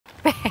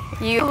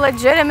You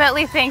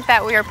legitimately think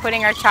that we are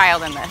putting our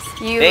child in this.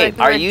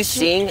 Babe, are you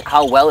seeing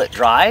how well it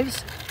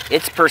drives?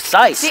 It's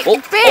precise.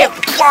 Babe.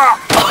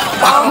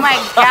 Oh my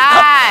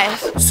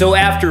gosh. So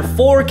after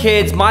 4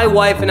 kids, my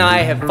wife and I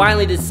have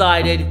finally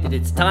decided that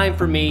it's time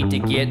for me to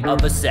get a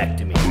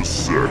vasectomy.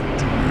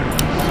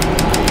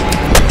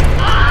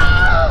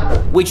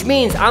 Which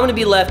means I'm gonna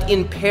be left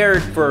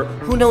impaired for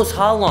who knows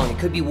how long. It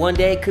could be 1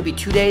 day, it could be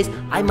 2 days.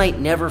 I might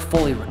never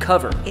fully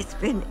recover. It's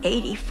been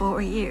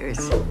 84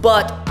 years.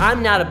 But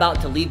I'm not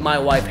about to leave my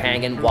wife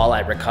hanging while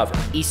I recover,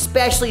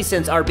 especially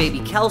since our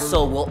baby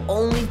Kelso will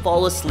only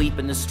fall asleep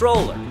in the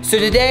stroller. So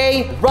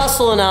today,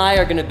 Russell and I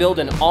are gonna build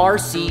an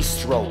RC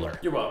stroller.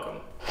 You're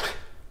welcome.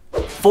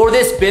 For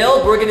this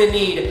build, we're gonna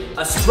need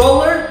a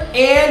stroller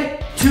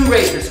and 2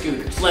 razor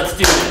scooters. Let's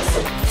do this.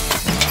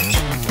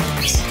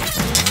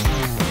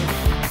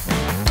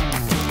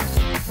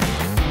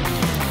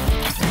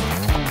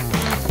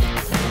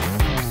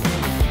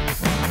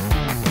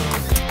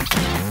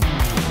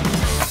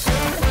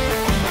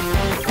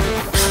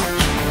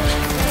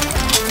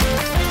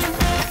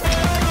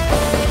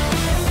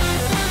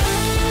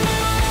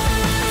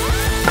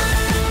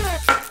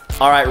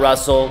 All right,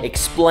 Russell,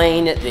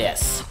 explain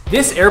this.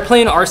 This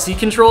airplane RC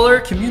controller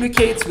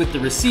communicates with the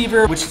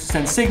receiver, which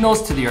sends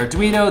signals to the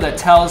Arduino that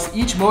tells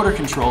each motor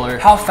controller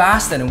how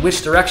fast and in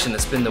which direction to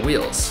spin the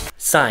wheels.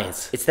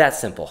 Science, it's that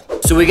simple.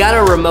 So we got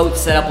a remote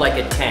set up like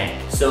a tank.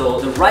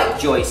 So the right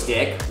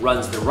joystick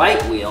runs the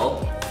right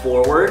wheel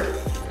forward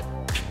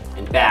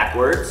and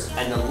backwards,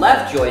 and the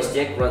left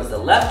joystick runs the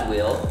left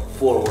wheel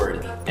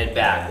forward and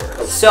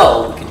backwards.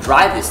 So we can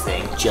drive this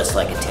thing just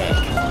like a tank.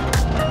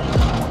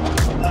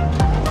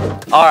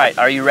 All right,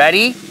 are you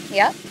ready?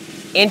 Yep.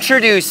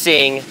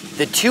 Introducing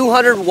the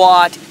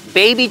 200-watt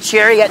baby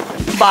Chariot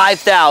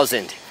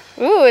 5000.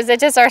 Ooh, is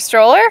it just our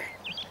stroller?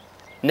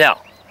 No,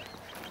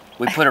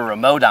 we put a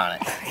remote on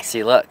it.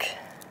 See, look.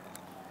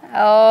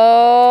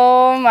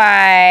 Oh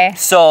my.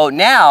 So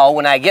now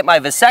when I get my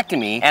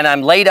vasectomy and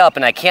I'm laid up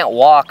and I can't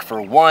walk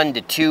for 1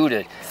 to 2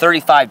 to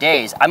 35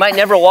 days, I might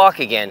never walk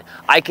again.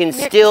 I can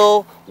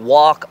still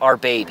walk our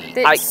baby.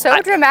 It's so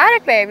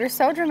dramatic, babe. You're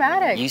so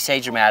dramatic. You say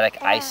dramatic,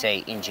 I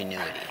say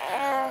ingenuity.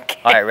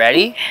 Okay. All right,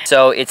 ready?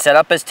 So it's set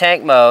up as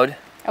tank mode.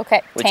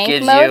 Okay, which tank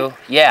gives mode?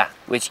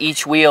 which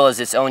each wheel is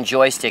its own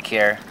joystick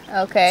here.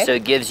 Okay. So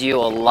it gives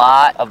you a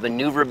lot of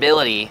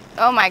maneuverability.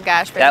 Oh my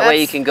gosh, babe. That way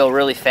you can go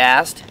really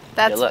fast.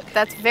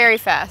 That's very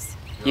fast.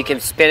 You can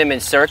spin them in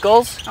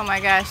circles. Oh my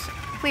gosh,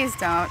 please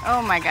don't.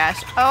 Oh my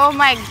gosh, oh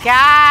my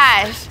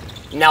gosh.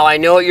 Now I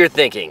know what you're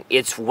thinking,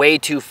 it's way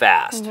too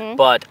fast,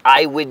 but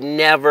I would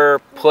never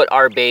put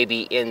our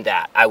baby in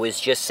that. I was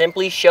just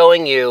simply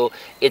showing you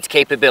its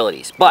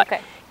capabilities. But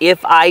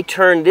if I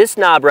turn this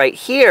knob right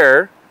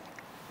here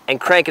and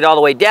crank it all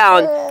the way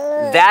down,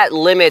 that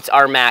limits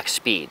our max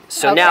speed.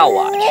 So now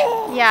watch.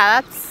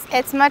 Yeah,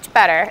 it's much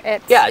better.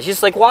 Yeah, it's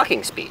just like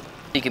walking speed.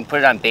 You can put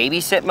it on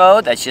babysit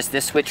mode. That's just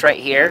this switch right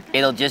here.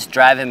 It'll just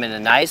drive him in a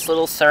nice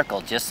little circle,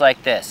 just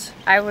like this.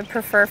 I would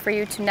prefer for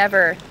you to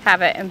never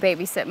have it in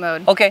babysit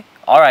mode. Okay,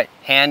 all right.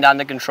 Hand on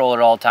the controller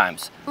at all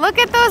times. Look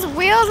at those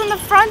wheels in the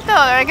front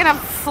though. They're gonna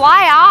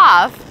fly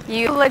off.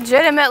 You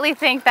legitimately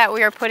think that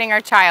we are putting our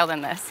child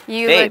in this.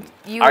 Babe,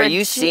 are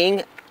you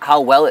seeing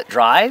how well it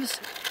drives?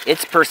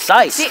 It's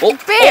precise.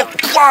 Babe.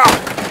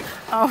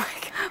 Oh my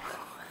God.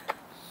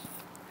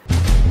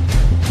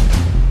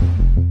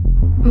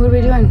 What are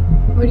we doing?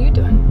 What are you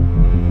doing?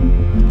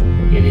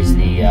 It is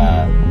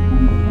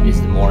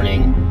the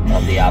morning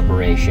of the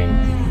operation.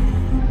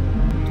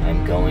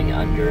 I'm going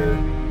under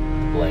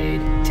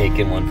blade,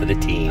 taking one for the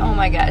team. Oh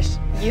my gosh,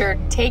 you're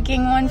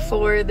taking one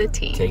for the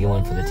team. Taking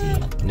one for the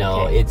team.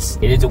 No, it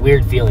is a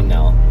weird feeling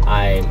though.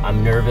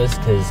 I'm nervous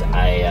because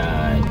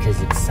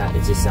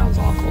it just sounds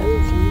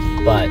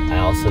awful. But I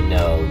also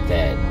know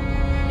that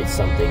it's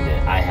something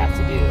that I have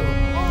to do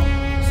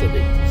so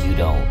that you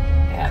don't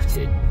have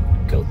to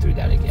go through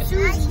that again.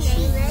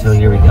 So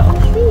here we go.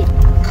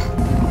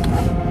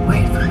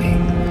 Wait for me.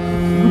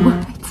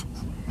 What?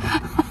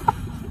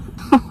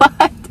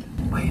 What?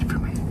 Wait for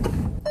me.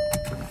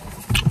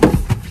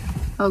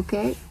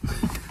 Okay.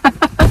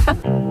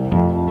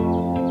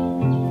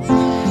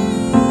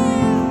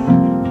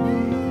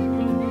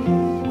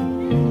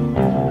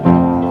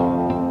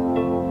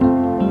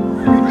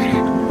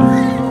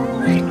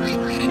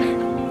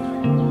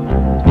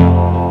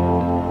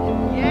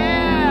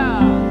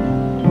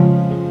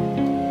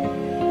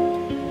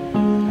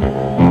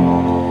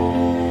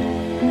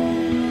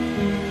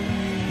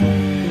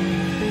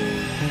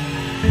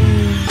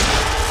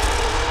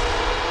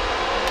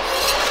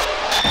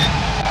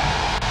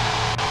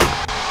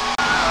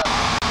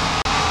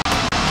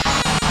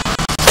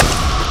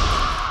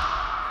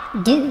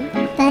 Do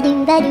ba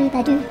do ba do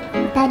ba do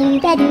ba do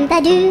ba do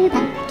ba do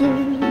ba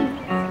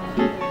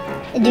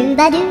do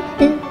ba do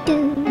boo doo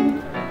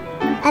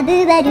a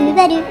boo ba do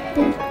ba do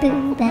boo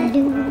boo ba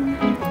do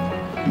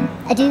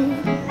a do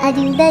ba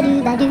do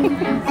ba do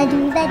a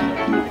do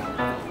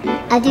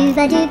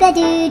ba do ba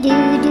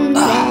do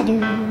ba do.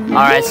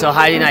 All right, so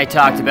Heidi and I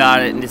talked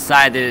about it and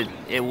decided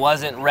it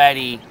wasn't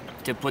ready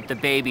to put the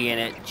baby in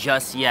it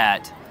just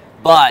yet,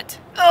 but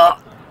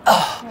Oh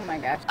my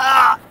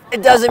gosh.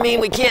 it doesn't mean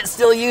we can't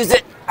still use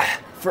it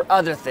for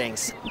other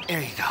things.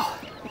 There you go.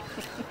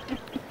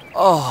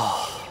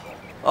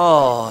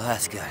 Oh,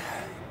 that's good.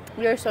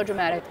 You're so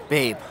dramatic.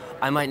 Babe,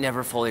 I might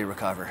never fully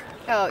recover.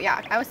 Oh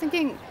yeah, I was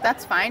thinking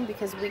that's fine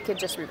because we could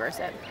just reverse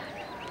it.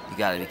 You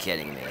gotta be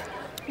kidding me.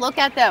 Look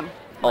at them.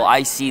 Oh,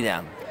 I see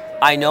them.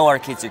 I know our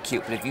kids are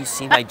cute, but if you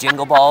see my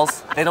jingle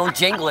balls, they don't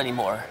jingle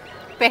anymore.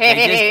 They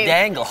just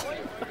dangle.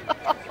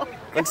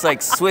 Looks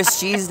like Swiss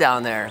cheese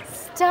down there.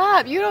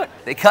 Stop, you don't.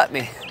 They cut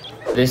me.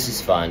 This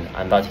is fun.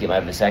 I'm about to get my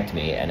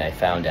vasectomy, and I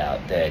found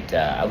out that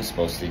I was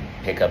supposed to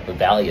pick up a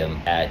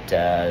Valium at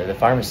the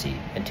pharmacy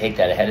and take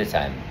that ahead of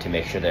time to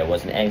make sure that I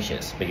wasn't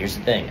anxious. But here's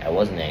the thing, I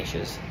wasn't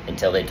anxious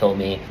until they told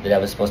me that I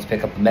was supposed to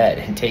pick up a med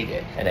and take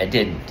it, and I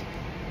didn't.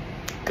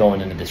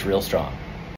 Going into this real strong.